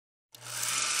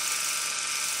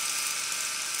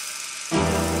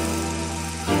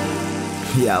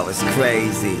Yo, it's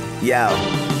crazy. Yo.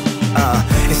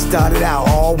 It started out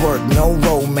all work, no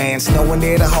romance, no one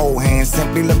there to hold hands,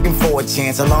 simply looking for a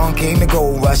chance. Along came the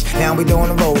gold rush, now we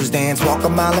doing the rose dance. Walk a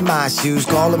mile in my shoes,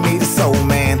 calling me the soul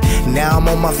man. Now I'm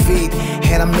on my feet,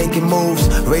 and I'm making moves,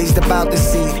 raised about the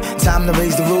seat, time to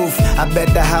raise the roof. I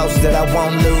bet the house that I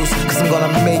won't lose, cause I'm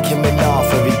gonna make him an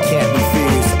offer he can't refuse.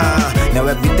 Now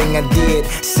everything I did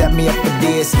set me up for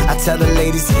this. I tell the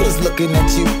ladies, here's looking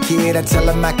at you, kid. I tell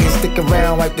them I can stick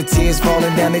around, wipe the tears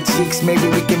falling down their cheeks. Maybe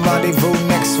we can rendezvous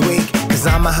next week. Cause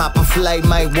I'ma hop a flight,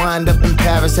 might wind up in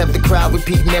Paris. Have the crowd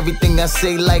repeating everything I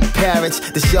say like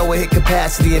parrots. The show will hit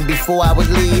capacity, and before I would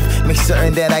leave, make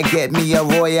certain that I get me a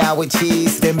Royale with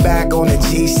cheese. Then back on the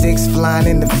G6, flying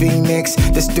in the Phoenix.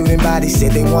 The student body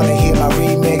said they wanna hear my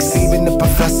remix. Even the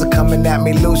professor coming at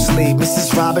me loosely.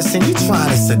 Mrs. Robinson, you trying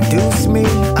to seduce me?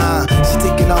 She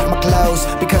taking off my clothes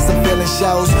because I'm feeling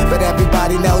shows. But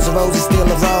everybody knows a rose is still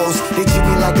a rose. They treat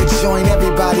me like a joint,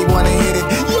 everybody wanna hit it.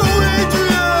 Yo,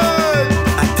 Adrian!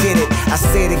 I did it, I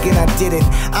said it again, I did it.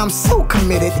 I'm so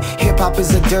committed. Hip-hop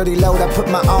is a dirty load, I put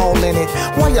my all in it.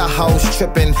 Why y'all hoes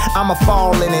tripping? I'ma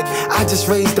fall in it. I just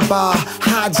raised the bar,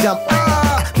 high jump,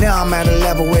 now I'm at a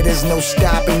level where there's no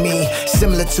stopping me.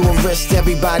 Similar to a wrist,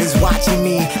 everybody's watching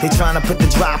me. They trying to put the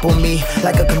drop on me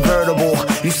like a convertible.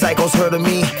 You psychos heard of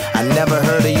me, I never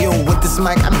heard of you. With this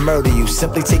mic, I murder you.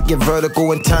 Simply take your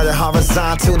vertical and turn it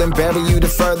horizontal, then bury you to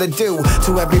further do.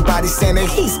 To everybody saying that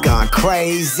he's gone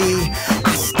crazy.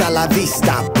 Hasta la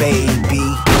vista, baby.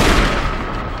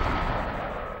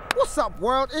 What's up,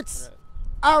 world?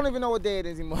 I don't even know what day it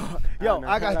is anymore. Yo,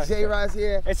 I got J-Rise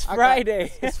here. It's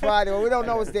Friday. It's Friday. Well, we don't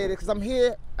know what day it is because I'm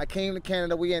here. I came to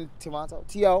Canada. We in Toronto.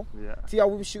 T.O. Yeah. T.O.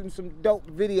 we were shooting some dope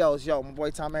videos. Yo, my boy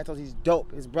Tom Antos, he's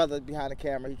dope. His brother behind the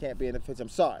camera. He can't be in the picture. I'm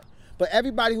sorry. But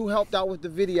everybody who helped out with the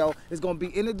video is going to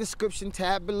be in the description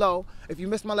tab below. If you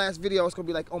missed my last video, it's going to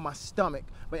be like on my stomach.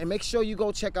 And make sure you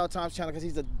go check out Tom's channel because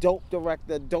he's a dope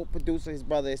director, dope producer. His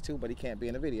brother is too, but he can't be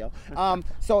in the video.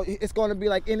 So it's going to be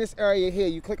like in this area here.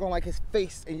 You click on like his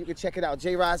face and you can check it out.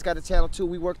 J-Rise got a channel too.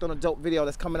 We worked on a dope video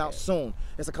that's coming out soon.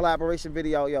 It's a collaboration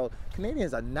video. Yo,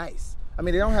 Canadians are nice. I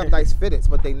mean, they don't have nice fitteds,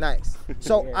 but they nice.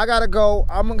 So I got to go.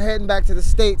 I'm heading back to the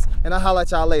States and I'll holler at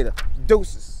y'all later.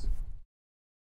 Deuces.